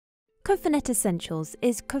CofaNet Essentials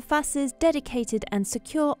is Cofas's dedicated and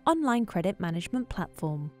secure online credit management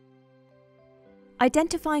platform.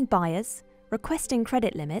 Identifying buyers, requesting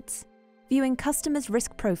credit limits, viewing customers'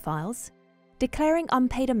 risk profiles, declaring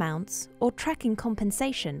unpaid amounts, or tracking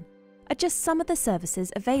compensation are just some of the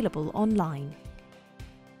services available online.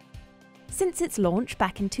 Since its launch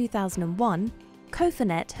back in 2001,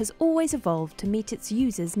 CofaNet has always evolved to meet its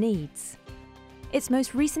users' needs. Its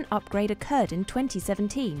most recent upgrade occurred in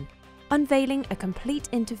 2017, unveiling a complete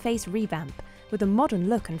interface revamp with a modern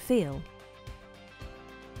look and feel.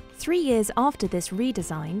 3 years after this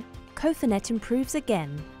redesign, CofaNet improves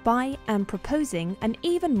again by proposing an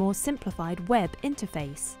even more simplified web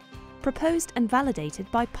interface, proposed and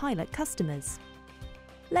validated by pilot customers.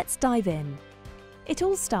 Let's dive in. It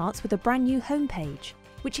all starts with a brand new homepage,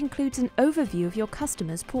 which includes an overview of your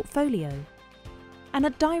customer's portfolio and a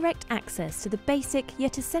direct access to the basic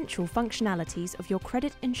yet essential functionalities of your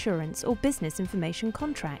credit insurance or business information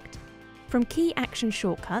contract, from key action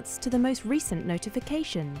shortcuts to the most recent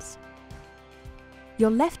notifications. Your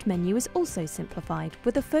left menu is also simplified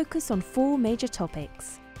with a focus on 4 major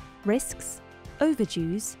topics: risks,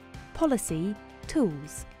 overdues, policy,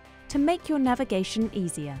 tools, to make your navigation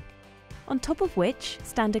easier. On top of which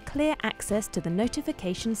stand a clear access to the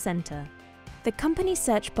notification center. The company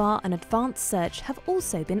search bar and advanced search have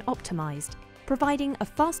also been optimized, providing a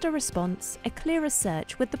faster response, a clearer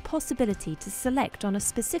search with the possibility to select on a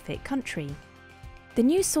specific country. The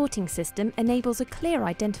new sorting system enables a clear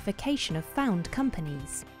identification of found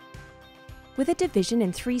companies. With a division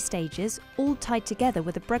in 3 stages, all tied together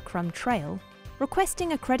with a breadcrumb trail,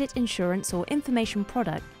 requesting a credit insurance or information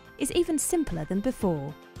product is even simpler than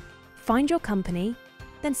before. Find your company,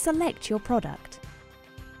 then select your product.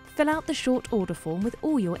 Fill out the short order form with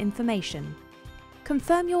all your information.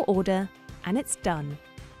 Confirm your order, and it's done.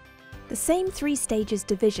 The same 3 stages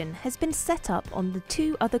division has been set up on the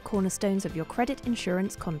 2 other cornerstones of your credit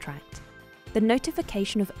insurance contract: the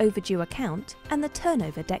notification of overdue account and the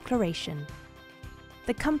turnover declaration.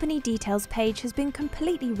 The company details page has been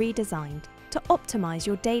completely redesigned to optimize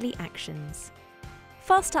your daily actions.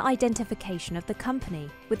 Faster identification of the company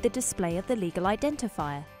with the display of the legal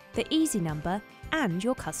identifier, the easy number, and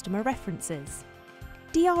your customer references.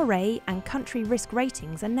 DRA and country risk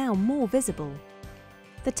ratings are now more visible.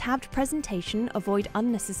 The tabbed presentation avoid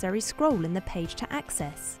unnecessary scroll in the page to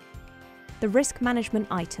access. The risk management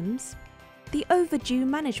items, the overdue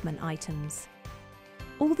management items,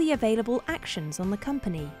 all the available actions on the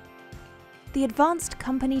company, the advanced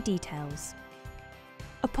company details.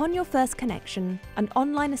 Upon your first connection, an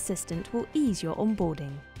online assistant will ease your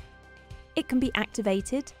onboarding. It can be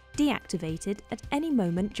activated, deactivated at any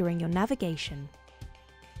moment during your navigation.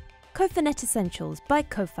 CofaNet Essentials by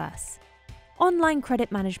Cofas. Online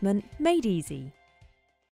credit management made easy.